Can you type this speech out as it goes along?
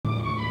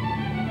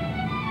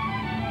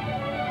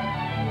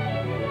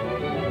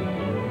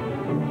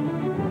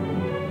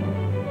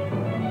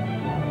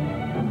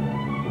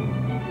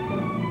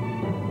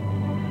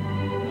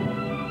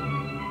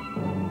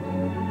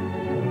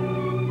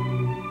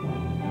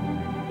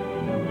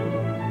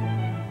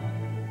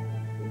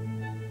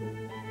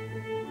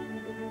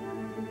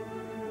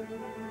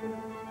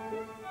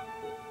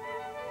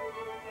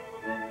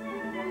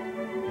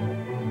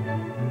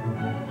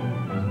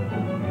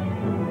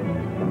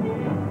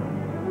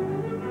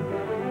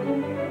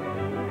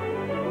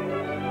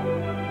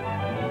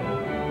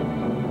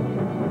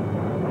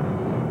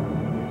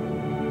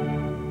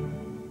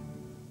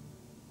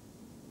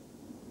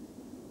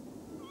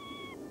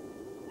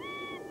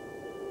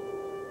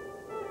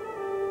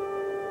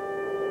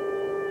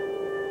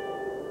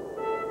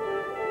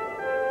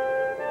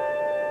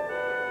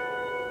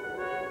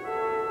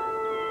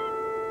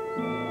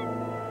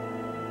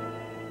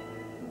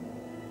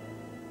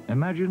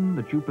Imagine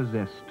that you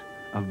possessed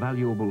a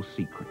valuable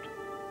secret.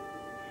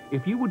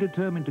 If you were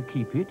determined to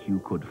keep it, you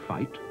could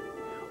fight,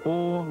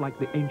 or, like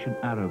the ancient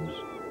Arabs,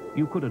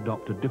 you could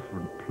adopt a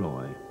different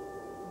ploy.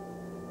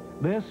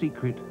 Their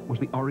secret was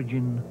the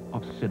origin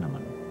of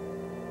cinnamon.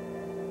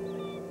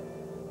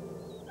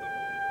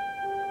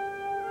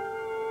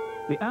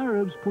 The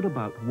Arabs put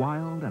about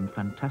wild and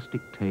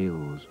fantastic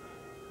tales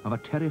of a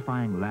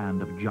terrifying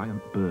land of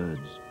giant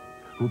birds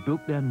who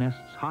built their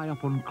nests high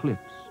up on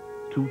cliffs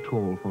too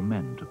tall for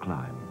men to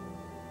climb.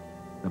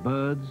 The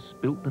birds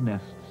built the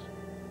nests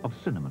of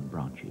cinnamon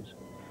branches,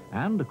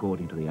 and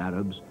according to the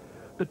Arabs,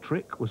 the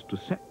trick was to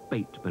set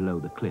bait below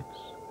the cliffs.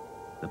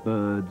 The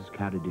birds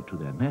carried it to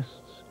their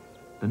nests,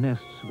 the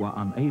nests were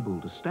unable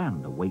to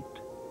stand the weight,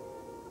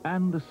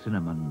 and the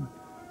cinnamon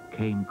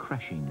came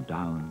crashing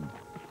down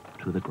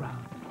to the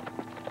ground.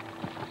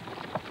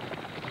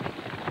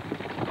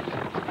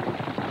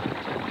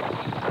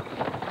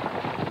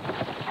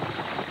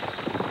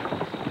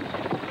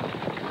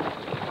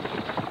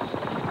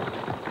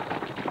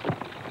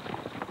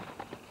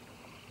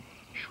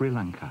 Sri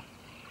Lanka,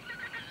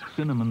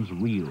 cinnamon's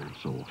real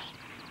source,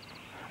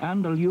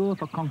 and a lure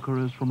for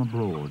conquerors from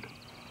abroad.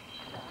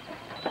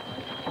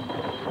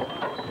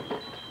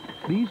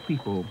 These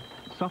people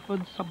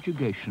suffered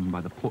subjugation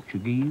by the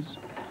Portuguese,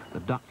 the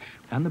Dutch,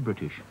 and the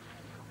British,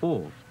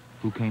 all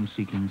who came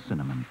seeking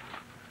cinnamon.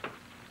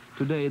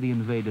 Today the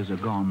invaders are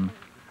gone,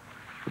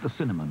 but the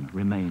cinnamon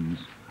remains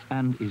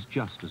and is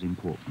just as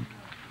important.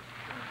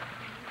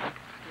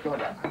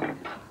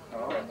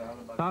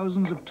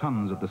 Thousands of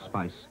tons of the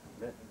spice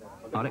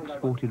are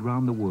exported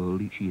round the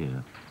world each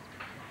year.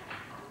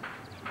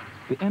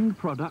 The end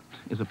product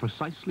is a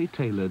precisely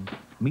tailored,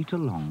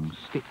 metre-long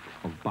stick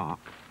of bark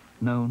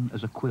known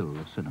as a quill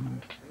of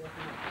cinnamon.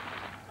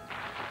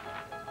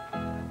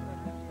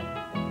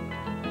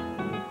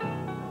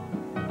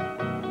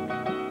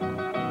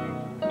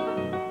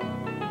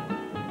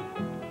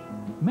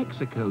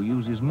 Mexico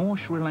uses more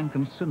Sri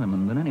Lankan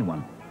cinnamon than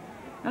anyone,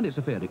 and it's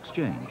a fair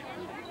exchange.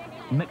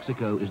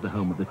 Mexico is the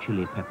home of the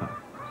chili pepper,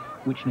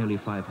 which nearly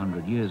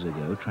 500 years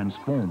ago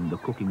transformed the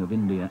cooking of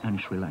India and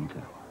Sri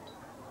Lanka.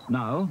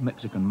 Now,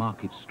 Mexican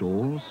market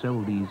stalls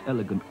sell these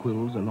elegant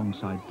quills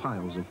alongside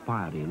piles of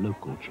fiery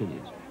local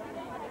chilies.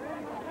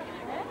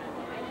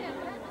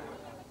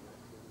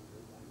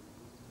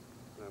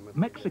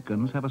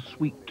 Mexicans have a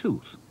sweet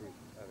tooth.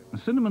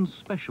 Cinnamon's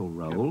special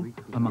role,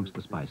 amongst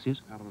the spices,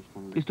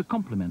 is to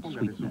complement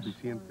sweetness.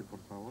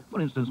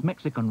 For instance,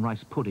 Mexican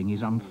rice pudding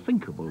is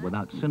unthinkable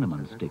without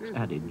cinnamon sticks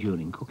added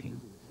during cooking.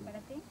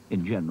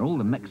 In general,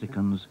 the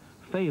Mexicans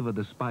favor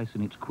the spice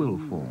in its quill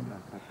form.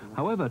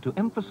 However, to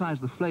emphasize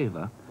the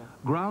flavor,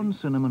 ground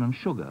cinnamon and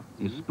sugar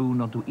is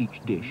spooned onto each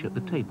dish at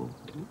the table.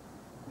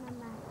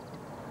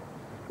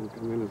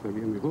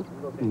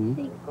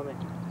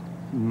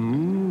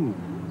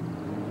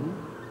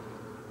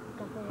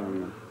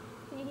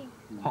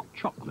 Hot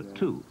chocolate,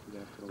 too,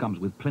 comes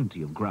with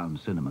plenty of ground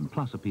cinnamon,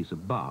 plus a piece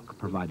of bark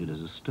provided as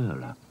a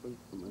stirrer.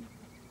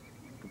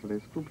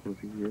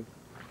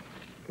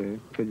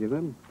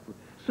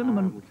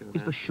 Cinnamon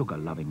is the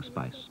sugar-loving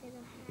spice.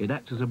 It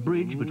acts as a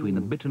bridge between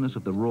the bitterness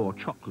of the raw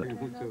chocolate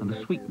and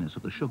the sweetness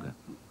of the sugar.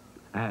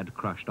 Add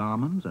crushed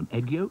almonds and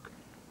egg yolk,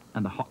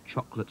 and the hot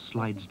chocolate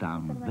slides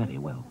down very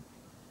well.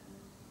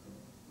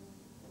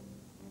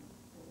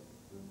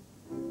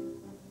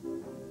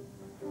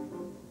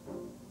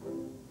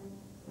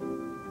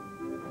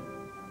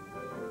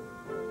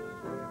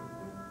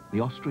 The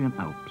Austrian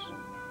Alps,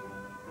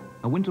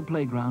 a winter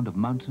playground of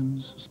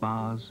mountains,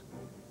 spas,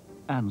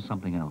 and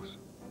something else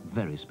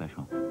very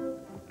special.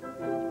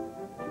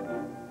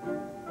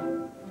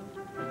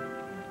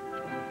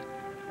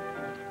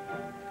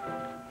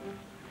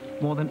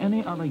 More than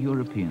any other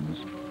Europeans,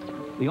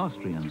 the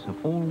Austrians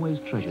have always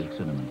treasured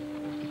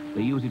cinnamon.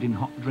 They use it in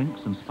hot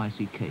drinks and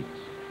spicy cakes,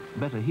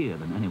 better here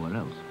than anywhere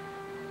else.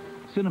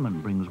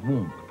 Cinnamon brings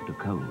warmth to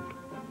cold.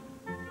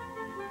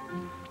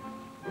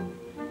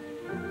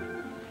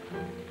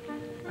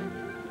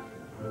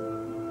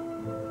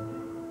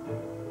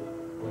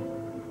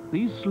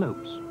 These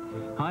slopes,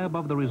 high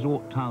above the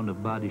resort town of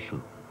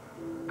Bardischu,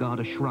 guard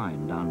a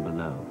shrine down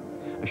below,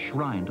 a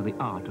shrine to the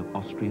art of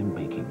Austrian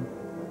baking.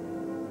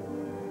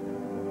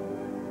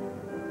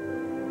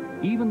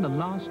 Even the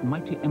last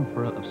mighty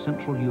emperor of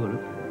Central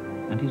Europe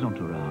and his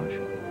entourage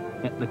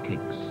ate the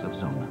cakes of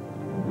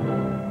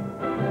Zona.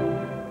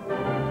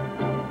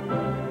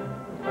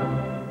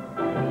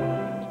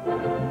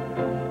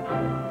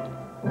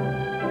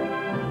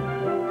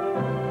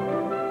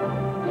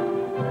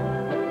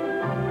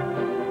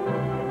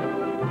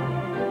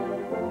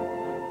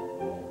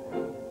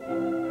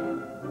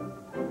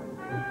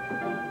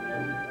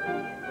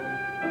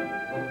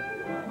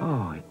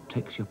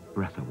 Takes your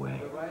breath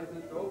away.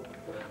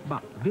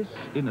 But this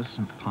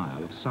innocent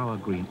pile of sour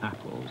green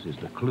apples is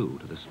the clue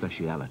to the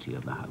speciality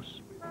of the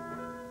house.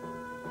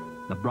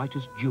 The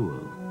brightest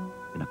jewel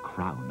in a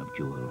crown of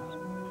jewels.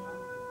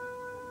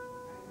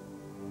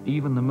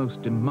 Even the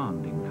most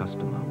demanding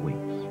customer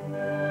waits.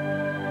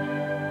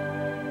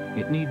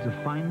 It needs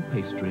a fine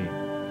pastry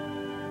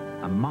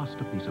a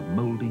masterpiece of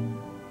moulding,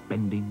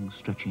 bending,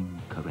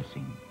 stretching,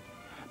 caressing.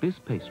 This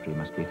pastry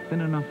must be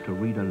thin enough to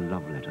read a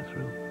love letter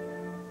through.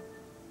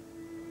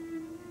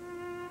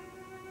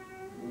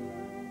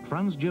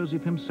 Franz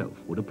Joseph himself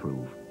would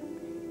approve.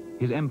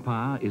 His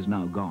empire is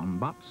now gone,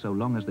 but so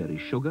long as there is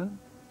sugar,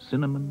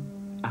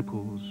 cinnamon,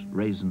 apples,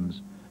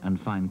 raisins, and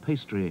fine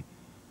pastry,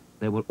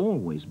 there will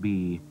always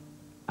be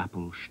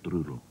apple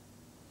strudel.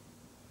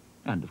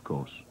 And, of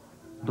course,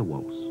 the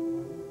waltz.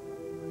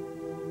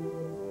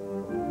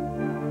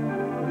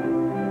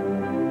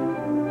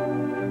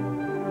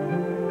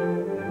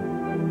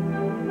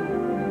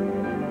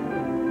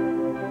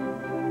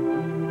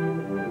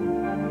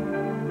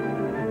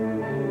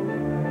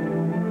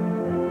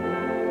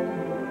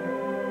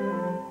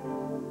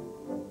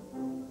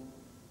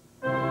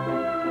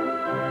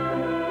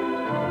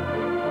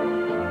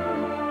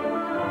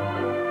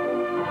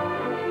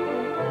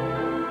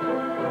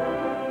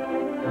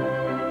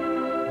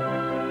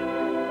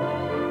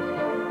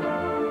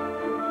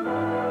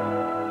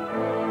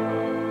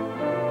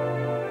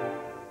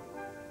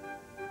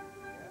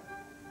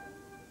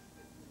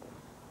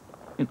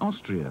 In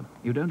Austria,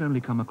 you don't only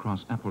come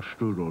across apple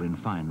strudel in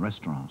fine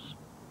restaurants.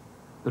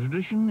 The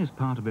tradition is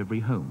part of every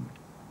home.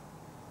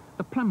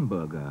 The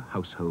Plamberger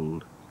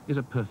household is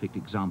a perfect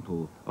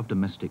example of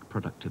domestic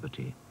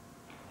productivity.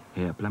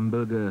 Herr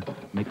Plamberger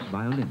makes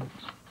violins.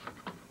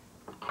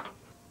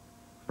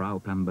 Frau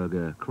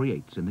Plamberger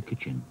creates in the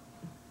kitchen.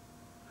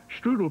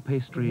 Strudel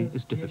pastry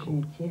is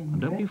difficult,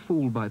 and don't be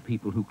fooled by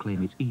people who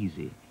claim it's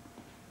easy.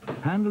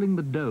 Handling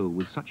the dough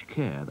with such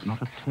care that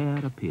not a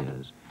tear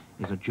appears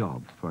is a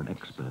job for an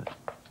expert.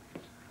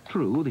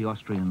 True, the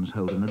Austrians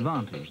hold an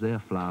advantage. Their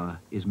flour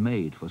is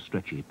made for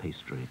stretchy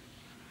pastry.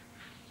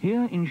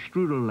 Here in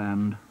strudel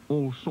land,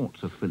 all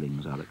sorts of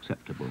fillings are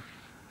acceptable.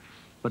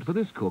 But for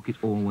this cook, it's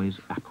always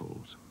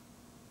apples.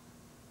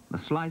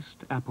 The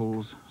sliced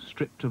apples,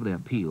 stripped of their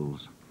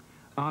peels,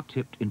 are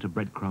tipped into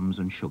breadcrumbs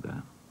and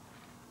sugar.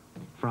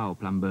 Frau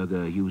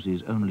Plamberger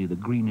uses only the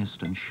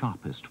greenest and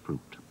sharpest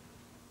fruit.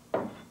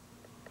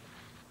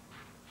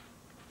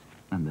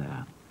 And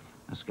there,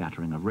 a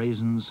scattering of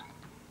raisins,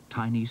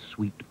 tiny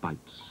sweet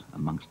bites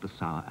amongst the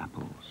sour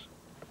apples.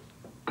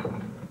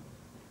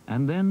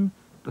 And then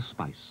the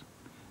spice,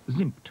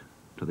 Zimt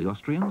to the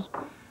Austrians,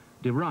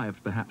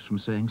 derived perhaps from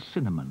saying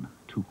cinnamon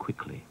too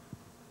quickly.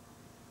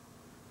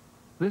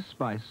 This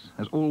spice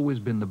has always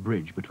been the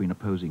bridge between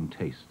opposing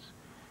tastes,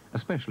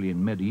 especially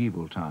in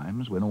medieval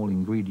times when all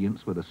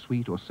ingredients, whether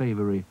sweet or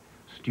savory,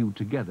 stewed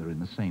together in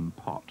the same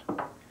pot.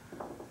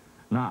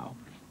 Now,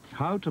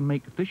 how to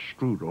make this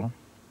strudel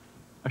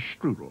a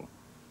strudel.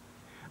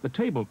 The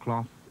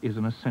tablecloth is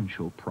an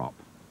essential prop.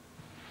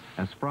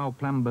 As Frau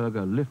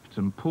Plamberger lifts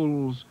and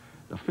pulls,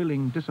 the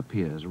filling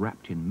disappears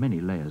wrapped in many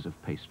layers of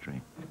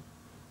pastry.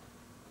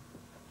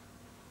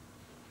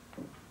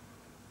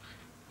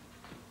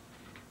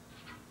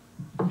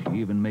 She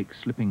even makes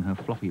slipping her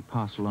floppy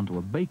parcel onto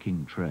a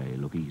baking tray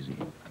look easy.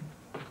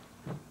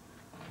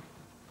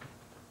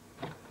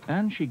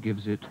 And she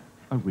gives it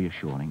a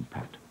reassuring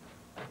pat.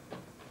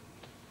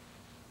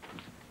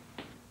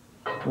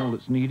 All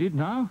that's needed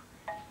now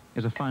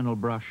is a final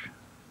brush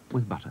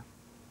with butter.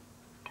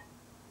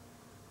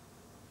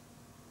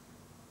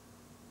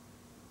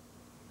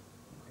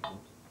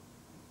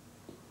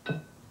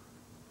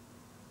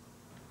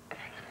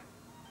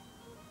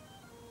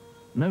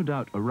 No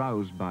doubt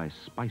aroused by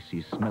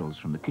spicy smells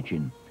from the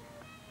kitchen,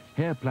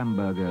 Herr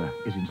Plamberger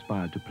is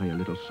inspired to play a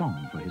little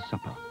song for his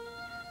supper.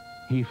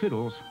 He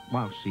fiddles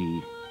while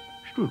she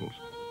strudels.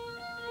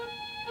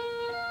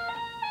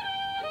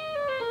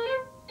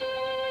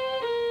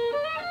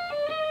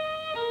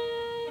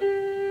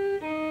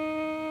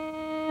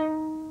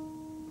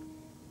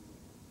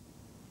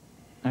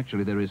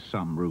 Actually, there is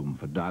some room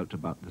for doubt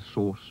about the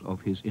source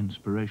of his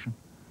inspiration.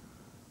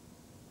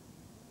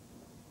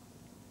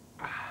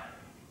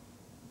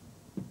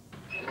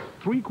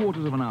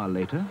 Three-quarters of an hour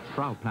later,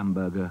 Frau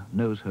Plamberger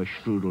knows her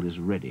strudel is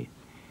ready.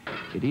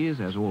 It is,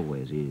 as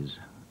always is,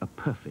 a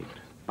perfect,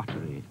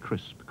 buttery,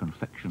 crisp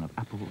confection of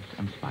apples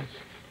and spice.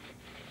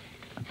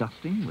 A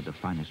dusting with the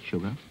finest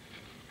sugar,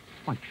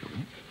 white sugar,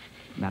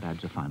 that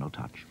adds a final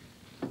touch.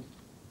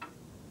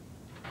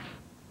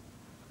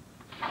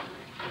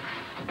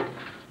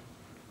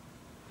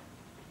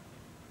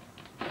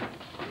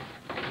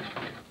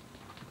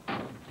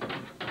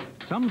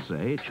 Some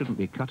say it shouldn't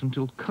be cut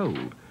until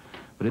cold,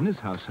 but in this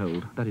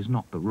household, that is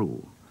not the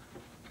rule.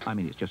 I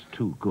mean, it's just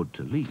too good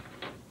to leave.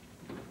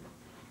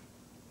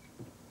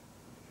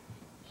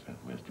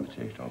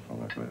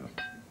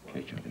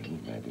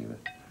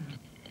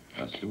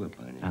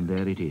 And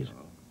there it is,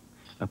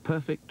 a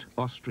perfect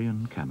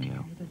Austrian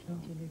cameo.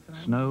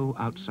 Snow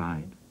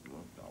outside,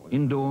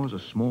 indoors a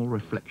small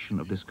reflection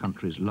of this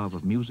country's love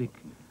of music,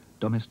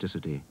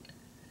 domesticity,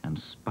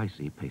 and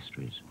spicy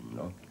pastries.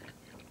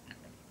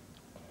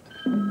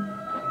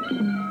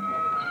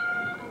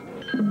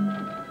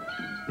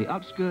 The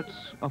outskirts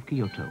of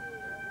Kyoto,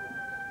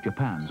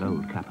 Japan's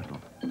old capital.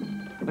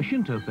 A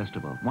Shinto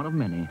festival, one of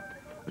many,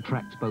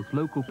 attracts both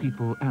local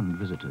people and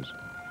visitors.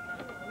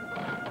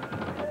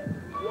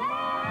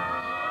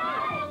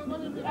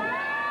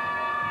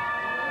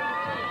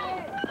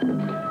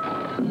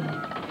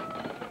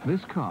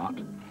 This cart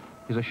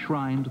is a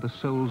shrine to the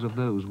souls of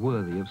those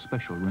worthy of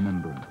special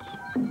remembrance.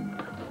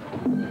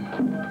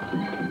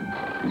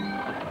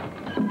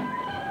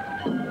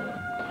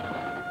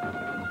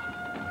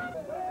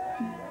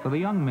 For the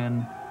young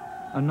men,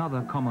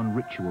 another common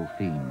ritual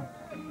theme,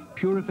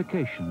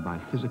 purification by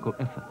physical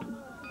effort.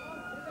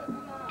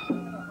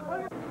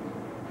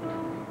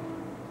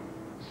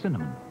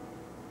 Cinnamon,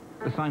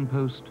 the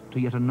signpost to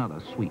yet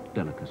another sweet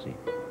delicacy.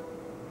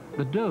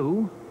 The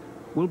dough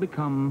will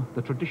become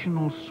the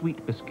traditional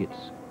sweet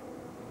biscuits,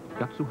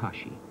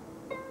 yatsuhashi.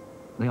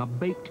 They are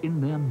baked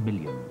in their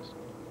millions.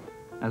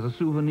 As a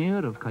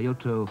souvenir of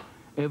Kyoto,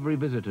 every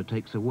visitor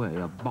takes away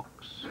a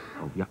box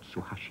of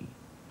yatsuhashi.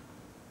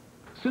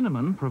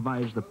 Cinnamon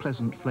provides the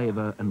pleasant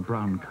flavor and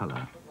brown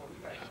color.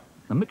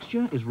 The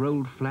mixture is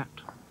rolled flat,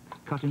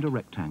 cut into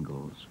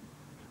rectangles,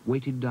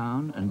 weighted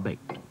down and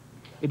baked.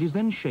 It is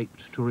then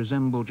shaped to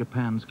resemble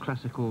Japan's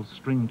classical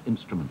stringed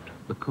instrument,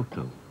 the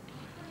koto.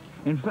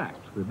 In fact,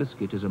 the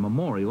biscuit is a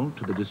memorial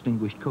to the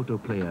distinguished koto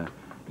player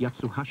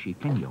Yatsuhashi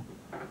Kenyo.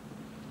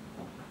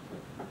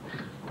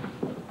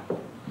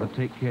 But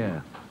take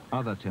care,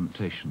 other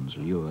temptations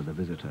lure the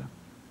visitor.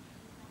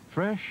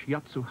 Fresh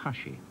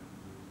yatsuhashi.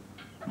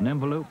 An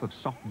envelope of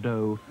soft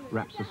dough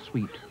wraps a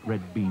sweet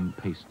red bean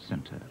paste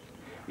center.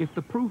 If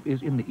the proof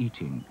is in the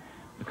eating,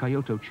 the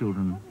Kyoto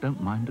children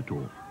don't mind at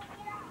all.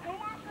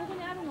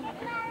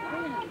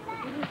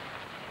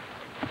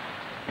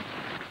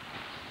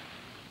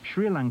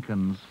 Sri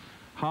Lankans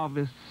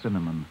harvest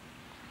cinnamon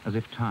as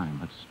if time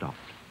had stopped.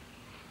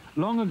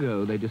 Long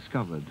ago they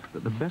discovered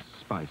that the best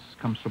spice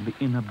comes from the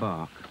inner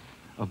bark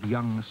of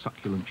young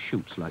succulent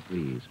shoots like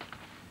these.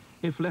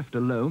 If left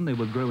alone, they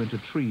would grow into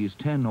trees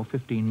 10 or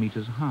 15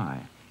 meters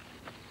high.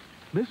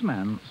 This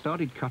man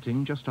started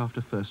cutting just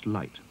after first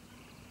light.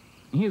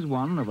 He is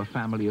one of a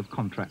family of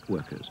contract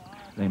workers.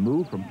 They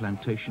move from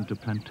plantation to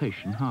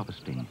plantation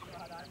harvesting.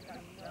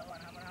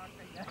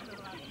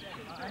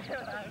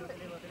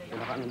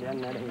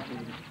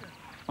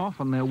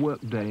 Often their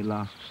workday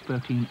lasts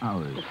 13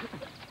 hours.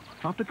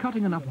 After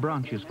cutting enough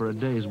branches for a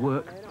day's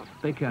work,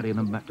 they carry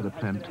them back to the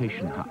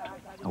plantation hut,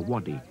 a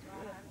wadi,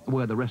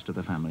 where the rest of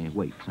the family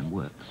waits and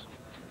works.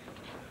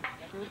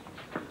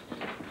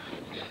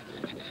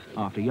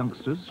 After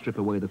youngsters strip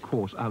away the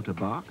coarse outer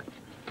bark,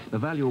 the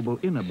valuable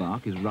inner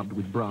bark is rubbed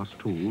with brass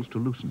tools to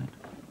loosen it.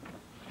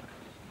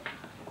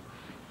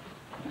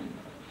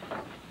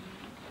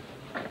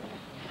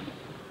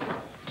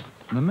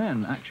 The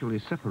men actually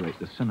separate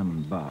the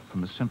cinnamon bark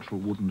from the central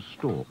wooden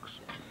stalks.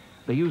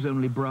 They use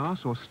only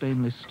brass or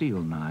stainless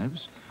steel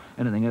knives.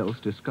 Anything else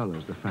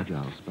discolors the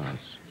fragile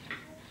spice.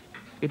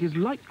 It is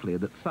likely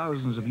that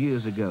thousands of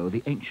years ago,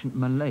 the ancient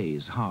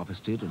Malays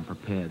harvested and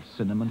prepared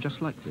cinnamon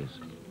just like this.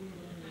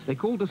 They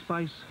called the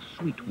spice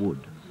sweet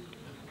wood.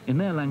 In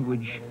their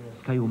language,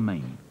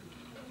 kayumain.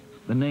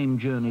 The name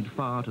journeyed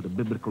far to the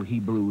biblical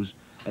Hebrews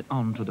and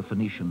on to the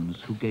Phoenicians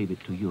who gave it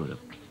to Europe.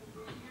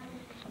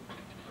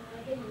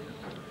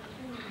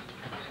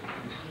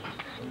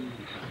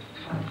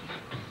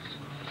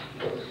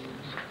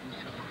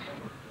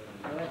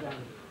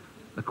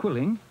 The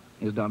quilling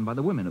is done by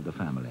the women of the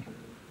family.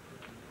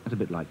 It's a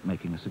bit like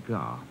making a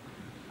cigar.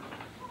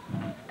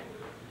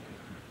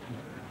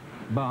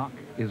 Bark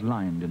is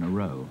lined in a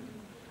row.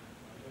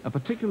 A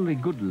particularly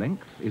good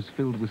length is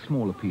filled with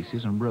smaller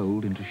pieces and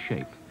rolled into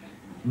shape.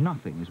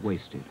 Nothing is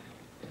wasted.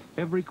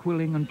 Every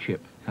quilling and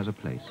chip has a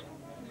place.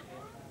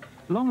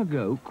 Long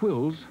ago,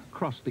 quills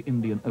crossed the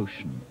Indian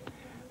Ocean.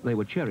 They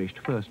were cherished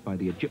first by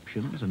the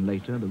Egyptians and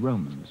later the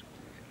Romans.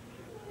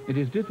 It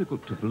is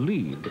difficult to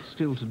believe that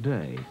still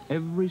today,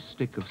 every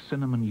stick of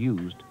cinnamon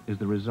used is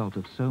the result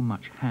of so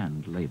much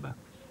hand labor.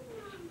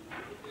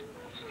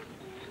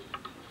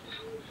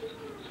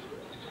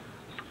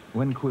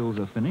 When quills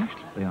are finished,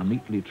 they are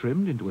neatly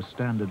trimmed into a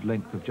standard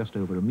length of just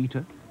over a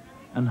meter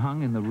and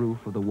hung in the roof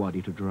of the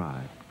wadi to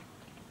dry.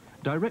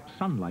 Direct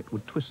sunlight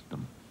would twist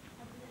them.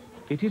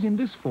 It is in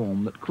this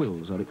form that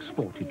quills are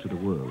exported to the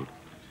world.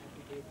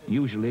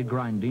 Usually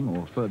grinding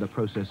or further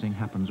processing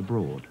happens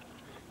abroad.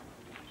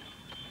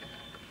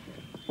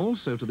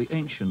 Also to the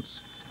ancients,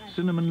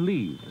 cinnamon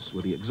leaves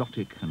were the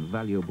exotic and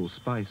valuable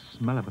spice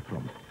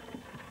malabathrum.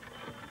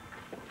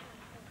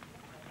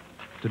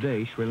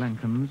 Today, Sri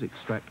Lankans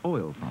extract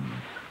oil from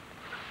them.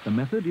 The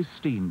method is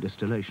steam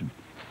distillation.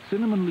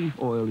 Cinnamon leaf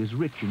oil is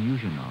rich in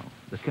eugenol,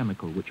 the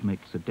chemical which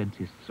makes a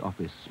dentist's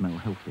office smell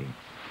healthy.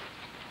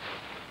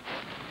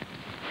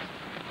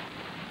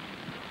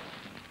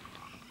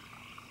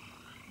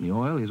 The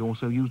oil is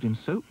also used in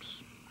soaps,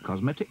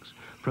 cosmetics,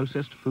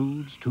 processed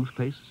foods,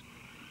 toothpastes.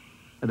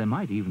 There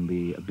might even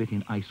be a bit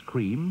in ice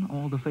cream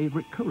or the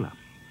favorite cola.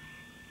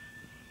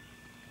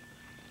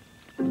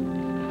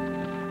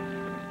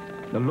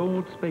 The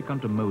Lord spake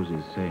unto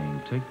Moses,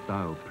 saying, Take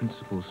thou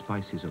principal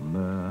spices of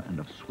myrrh and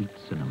of sweet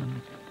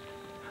cinnamon.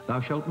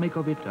 Thou shalt make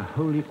of it a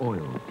holy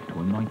oil to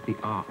anoint the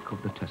ark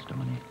of the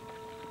testimony.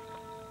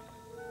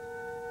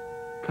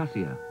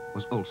 Cassia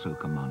was also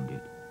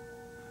commanded.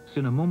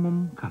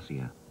 Cinnamomum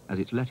cassia, as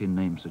its Latin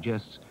name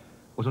suggests,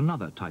 was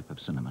another type of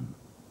cinnamon.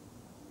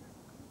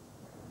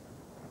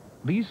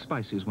 These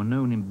spices were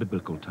known in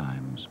biblical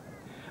times.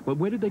 But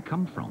where did they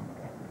come from?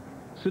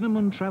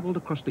 Cinnamon traveled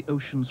across the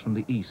oceans from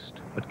the east,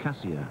 but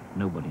cassia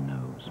nobody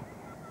knows.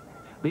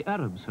 The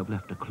Arabs have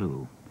left a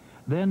clue.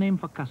 Their name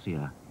for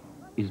cassia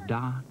is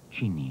Da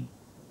Chini,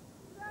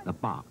 the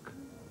bark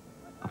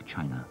of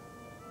China.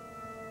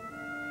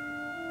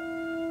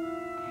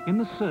 In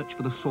the search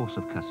for the source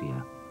of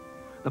cassia,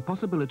 the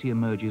possibility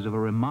emerges of a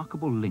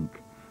remarkable link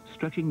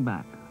stretching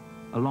back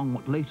along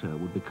what later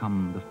would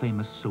become the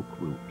famous Silk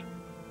Route,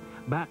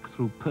 back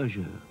through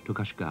Persia to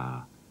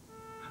Kashgar,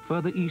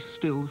 further east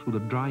still through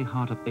the dry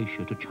heart of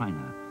Asia to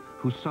China,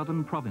 whose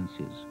southern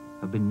provinces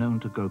have been known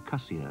to grow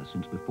cassia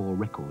since before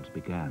records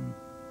began.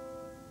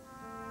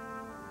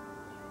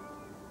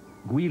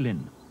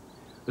 Guilin.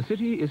 The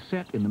city is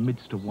set in the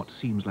midst of what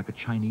seems like a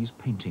Chinese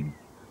painting.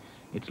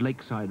 Its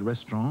lakeside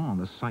restaurant on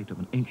the site of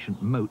an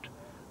ancient moat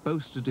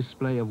boasts a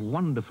display of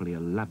wonderfully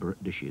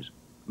elaborate dishes,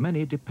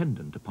 many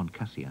dependent upon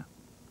cassia.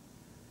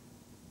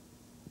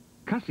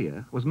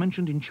 Cassia was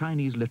mentioned in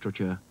Chinese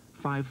literature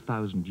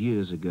 5,000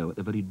 years ago at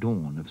the very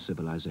dawn of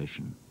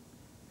civilization.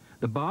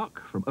 The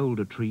bark from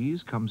older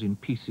trees comes in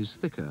pieces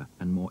thicker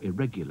and more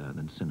irregular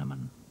than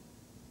cinnamon.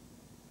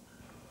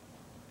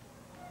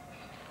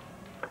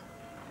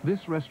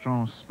 This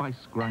restaurant's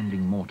spice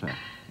grinding mortar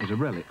is a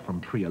relic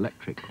from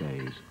pre-electric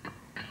days.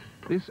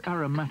 This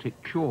aromatic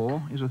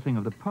chore is a thing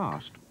of the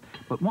past,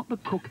 but what the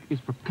cook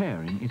is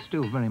preparing is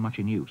still very much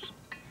in use.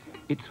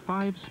 It's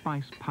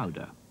 5-spice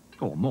powder,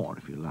 or more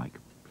if you like.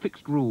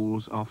 Fixed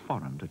rules are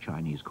foreign to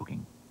Chinese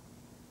cooking.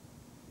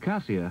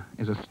 Cassia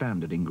is a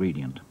standard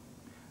ingredient.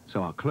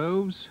 So are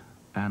cloves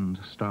and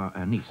star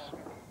anise.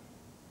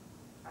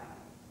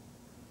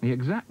 The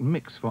exact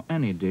mix for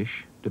any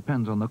dish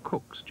depends on the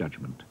cook's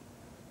judgment.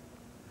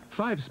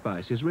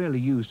 5-spice is rarely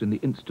used in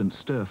the instant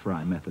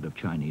stir-fry method of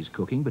Chinese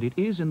cooking, but it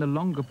is in the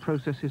longer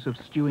processes of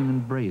stewing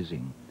and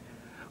braising.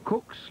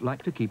 Cooks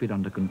like to keep it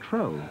under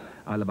control,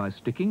 either by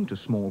sticking to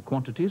small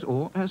quantities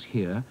or, as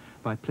here,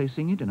 by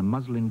placing it in a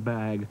muslin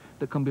bag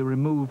that can be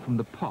removed from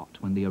the pot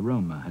when the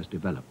aroma has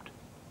developed.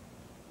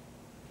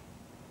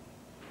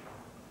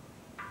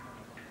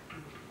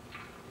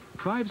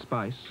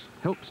 Five-spice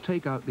helps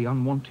take out the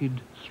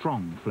unwanted,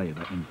 strong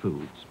flavour in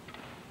foods.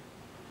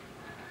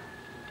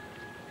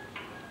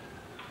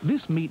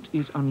 This meat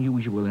is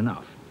unusual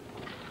enough.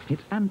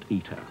 It's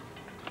anteater.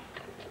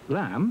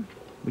 Lamb,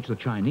 which the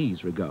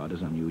Chinese regard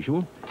as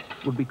unusual,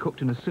 would be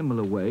cooked in a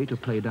similar way to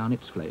play down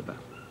its flavour.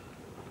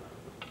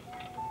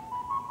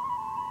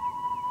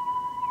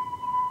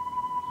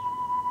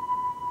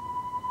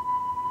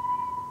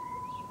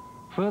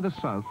 Further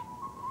south,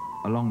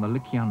 along the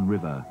Likian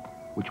River,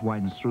 which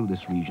winds through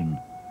this region,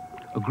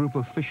 a group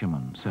of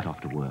fishermen set off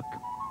to work.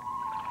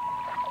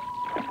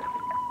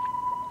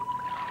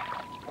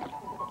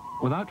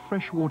 Without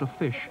freshwater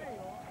fish,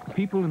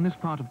 people in this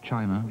part of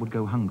China would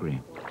go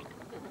hungry.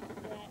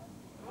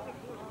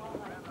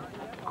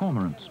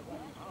 Cormorants.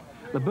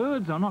 The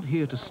birds are not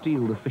here to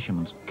steal the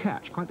fisherman's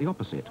catch, quite the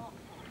opposite.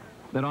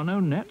 There are no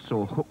nets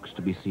or hooks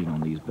to be seen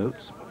on these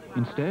boats.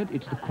 Instead,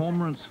 it's the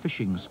cormorant's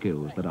fishing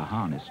skills that are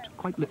harnessed,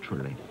 quite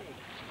literally.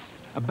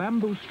 A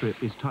bamboo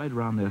strip is tied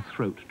around their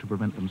throat to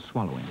prevent them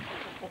swallowing.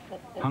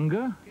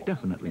 Hunger,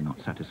 definitely not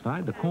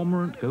satisfied, the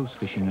cormorant goes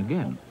fishing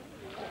again,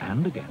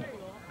 and again.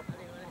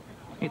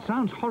 It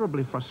sounds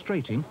horribly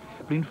frustrating,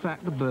 but in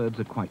fact the birds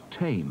are quite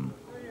tame.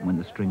 When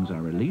the strings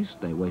are released,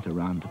 they wait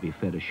around to be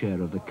fed a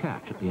share of the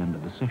catch at the end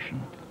of the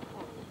session.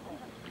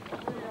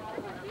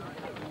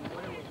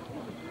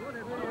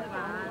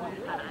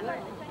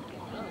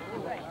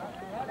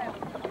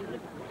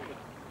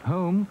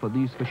 Home for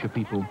these fisher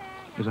people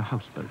is a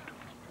houseboat.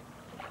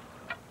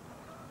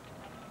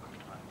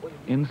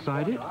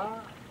 Inside it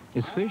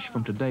is fish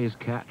from today's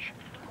catch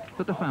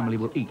that the family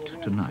will eat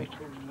tonight,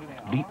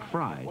 deep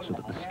fried so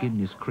that the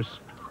skin is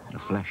crisp and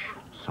the flesh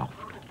soft.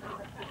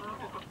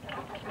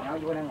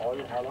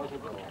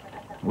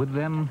 With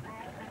them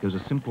goes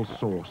a simple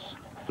sauce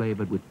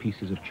flavored with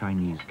pieces of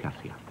Chinese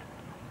cassia.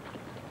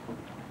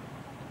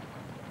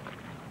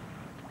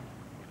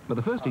 But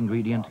the first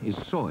ingredient is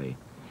soy,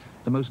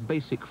 the most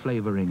basic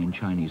flavoring in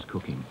Chinese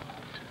cooking.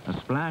 A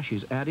splash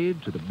is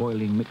added to the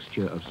boiling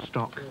mixture of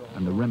stock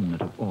and the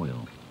remnant of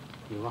oil.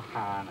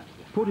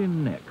 Put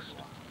in next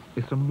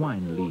is some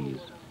wine lees,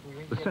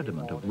 the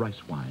sediment of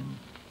rice wine.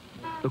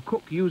 The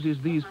cook uses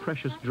these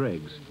precious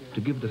dregs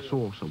to give the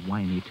sauce a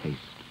winey taste.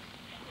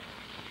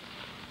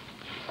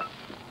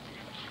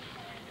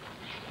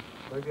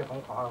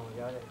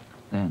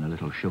 Then a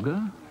little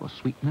sugar for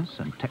sweetness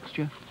and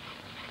texture.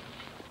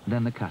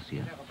 Then the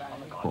cassia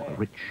for a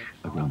rich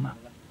aroma.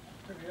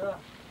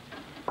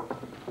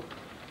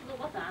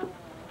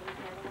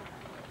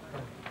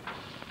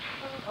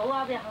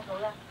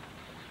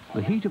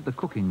 The heat of the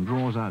cooking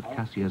draws out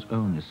cassia's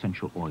own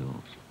essential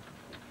oils.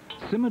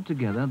 Simmered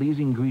together, these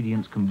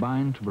ingredients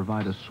combine to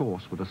provide a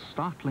sauce with a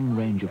startling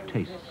range of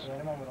tastes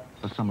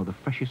for some of the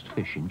freshest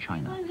fish in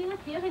China.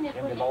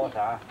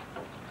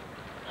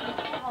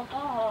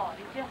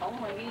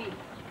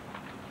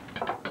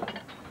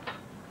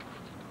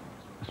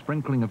 A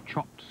sprinkling of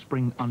chopped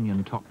spring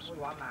onion tops,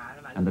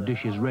 and the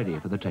dish is ready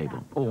for the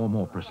table, or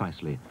more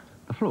precisely,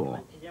 the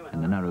floor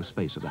in the narrow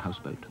space of the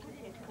houseboat.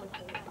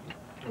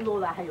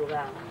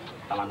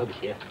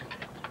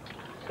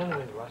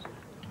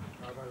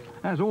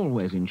 As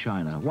always in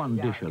China, one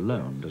dish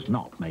alone does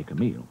not make a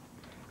meal.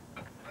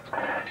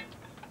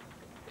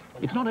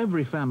 It's not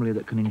every family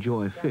that can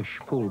enjoy fish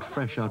pulled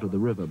fresh out of the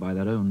river by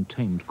their own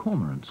tamed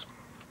cormorants.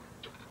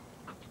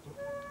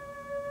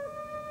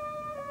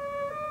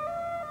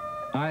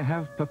 I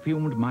have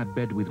perfumed my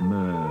bed with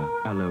myrrh,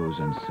 aloes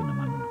and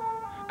cinnamon.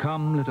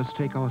 Come, let us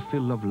take our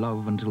fill of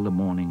love until the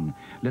morning.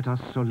 Let us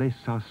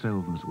solace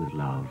ourselves with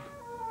love.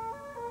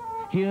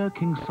 Here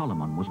King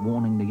Solomon was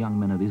warning the young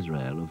men of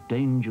Israel of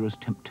dangerous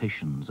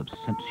temptations of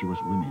sensuous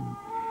women.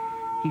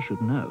 He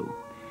should know.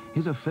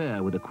 His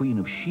affair with the Queen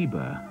of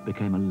Sheba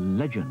became a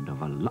legend of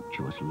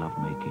voluptuous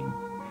lovemaking.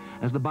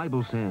 As the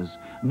Bible says,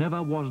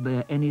 never was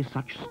there any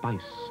such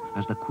spice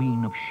as the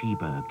Queen of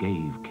Sheba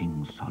gave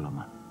King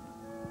Solomon.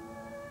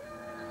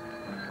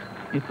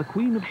 If the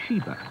Queen of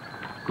Sheba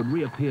could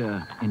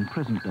reappear in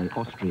present-day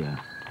Austria,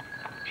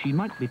 she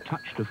might be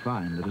touched to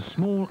find that a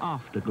small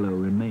afterglow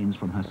remains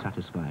from her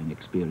satisfying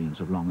experience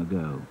of long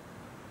ago.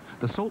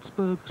 The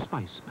Salzburg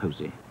spice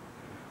posy,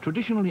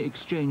 traditionally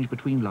exchanged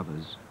between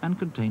lovers and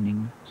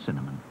containing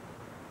cinnamon.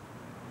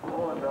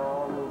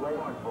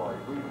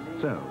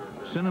 So,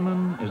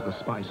 cinnamon is the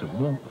spice of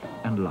warmth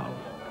and love.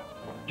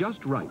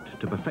 Just right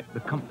to perfect the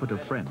comfort of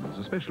friends,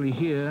 especially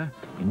here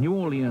in New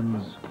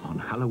Orleans on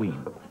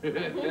Halloween.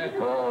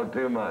 Oh,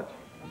 too much.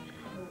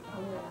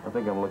 I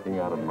think I'm looking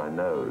out of my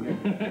nose.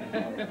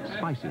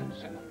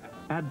 Spices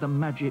add the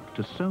magic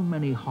to so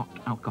many hot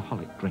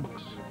alcoholic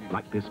drinks,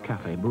 like this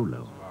Café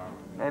Brûlot.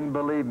 And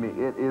believe me,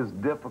 it is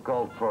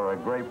difficult for a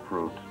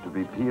grapefruit to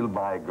be peeled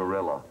by a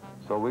gorilla.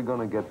 So we're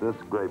going to get this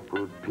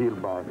grapefruit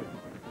peeled by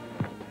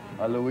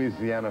a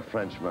Louisiana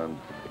Frenchman.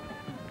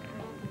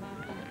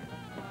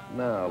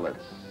 Now,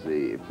 let's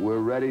see if we're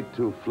ready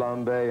to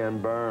flambe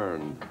and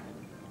burn.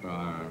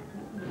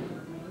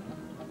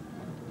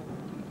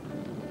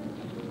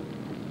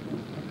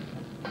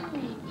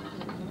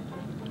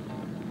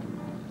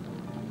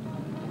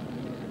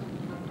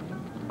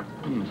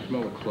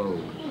 Smell the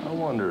cloves. I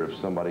wonder if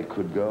somebody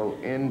could go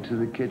into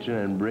the kitchen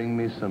and bring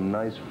me some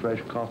nice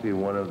fresh coffee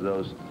in one of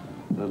those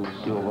little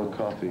silver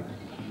coffee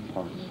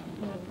pots.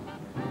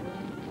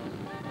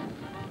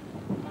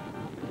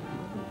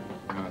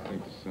 I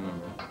think the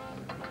cinnamon.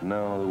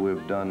 Now that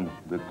we've done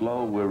the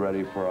clove, we're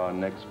ready for our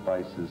next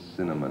spice, is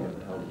cinnamon.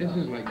 This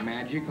is like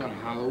magic on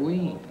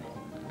Halloween.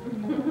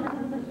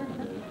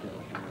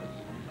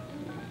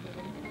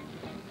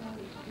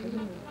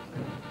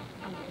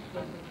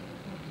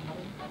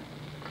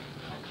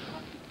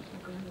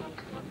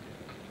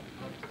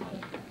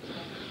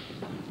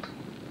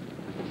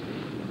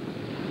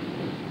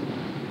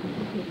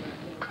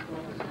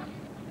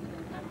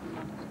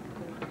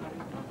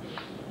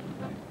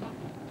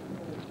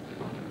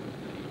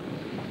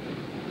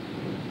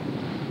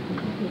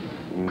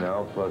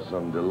 Now for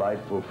some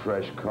delightful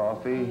fresh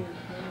coffee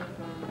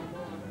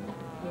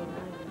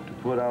to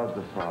put out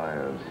the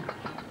fires.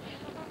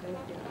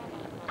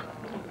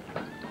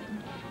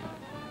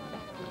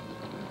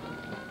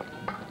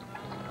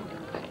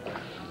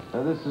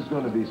 Now this is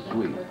going to be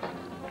sweet.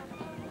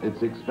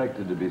 It's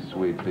expected to be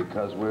sweet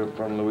because we're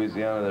from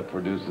Louisiana that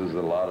produces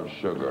a lot of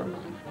sugar.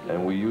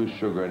 And we use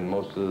sugar in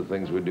most of the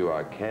things we do.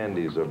 Our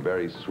candies are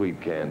very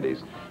sweet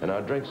candies, and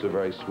our drinks are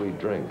very sweet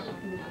drinks.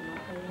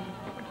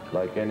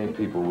 Like any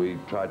people, we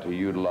try to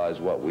utilize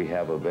what we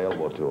have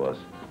available to us.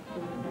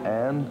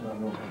 And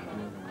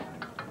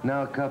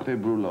now Café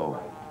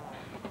Brûlot.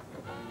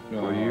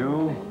 For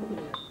you.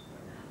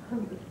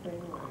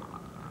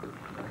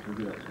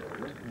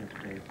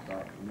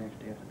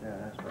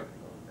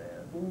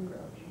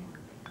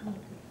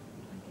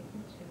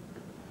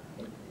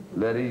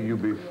 Letty, you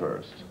be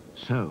first.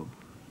 So,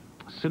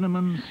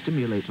 cinnamon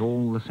stimulates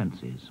all the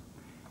senses.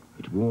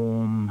 It's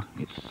warm,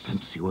 it's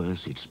sensuous,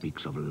 it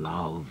speaks of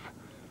love,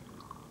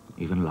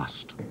 even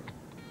lust.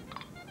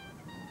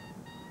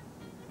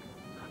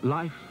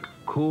 Life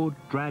could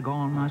drag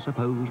on, I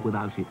suppose,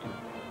 without it,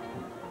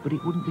 but it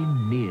wouldn't be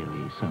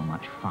nearly so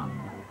much fun,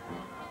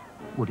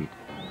 would it?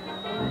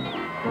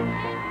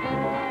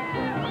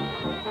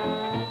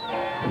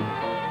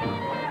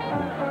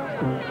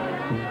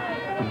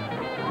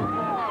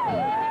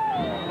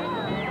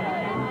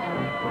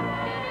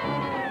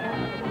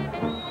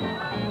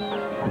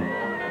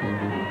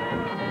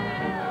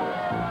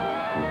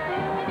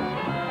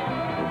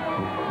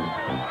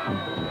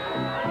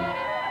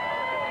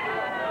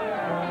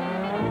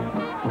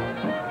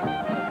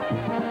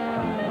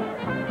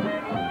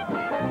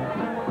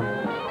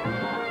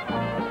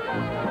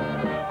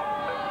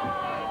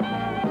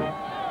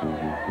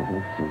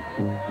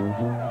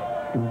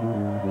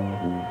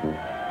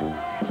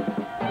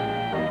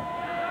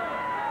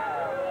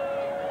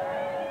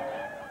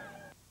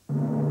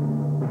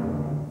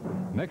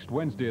 Next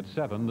Wednesday at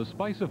 7, The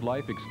Spice of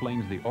Life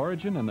explains the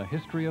origin and the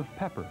history of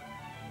pepper.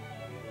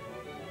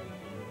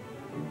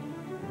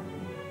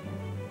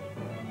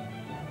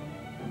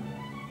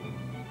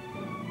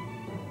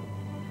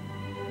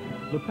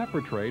 The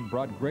pepper trade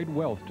brought great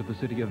wealth to the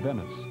city of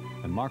Venice,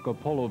 and Marco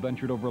Polo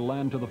ventured over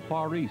land to the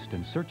Far East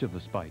in search of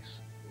the spice.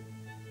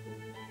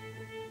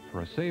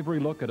 For a savory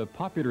look at a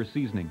popular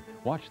seasoning,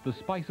 watch The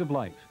Spice of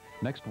Life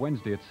next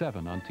Wednesday at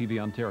 7 on TV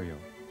Ontario.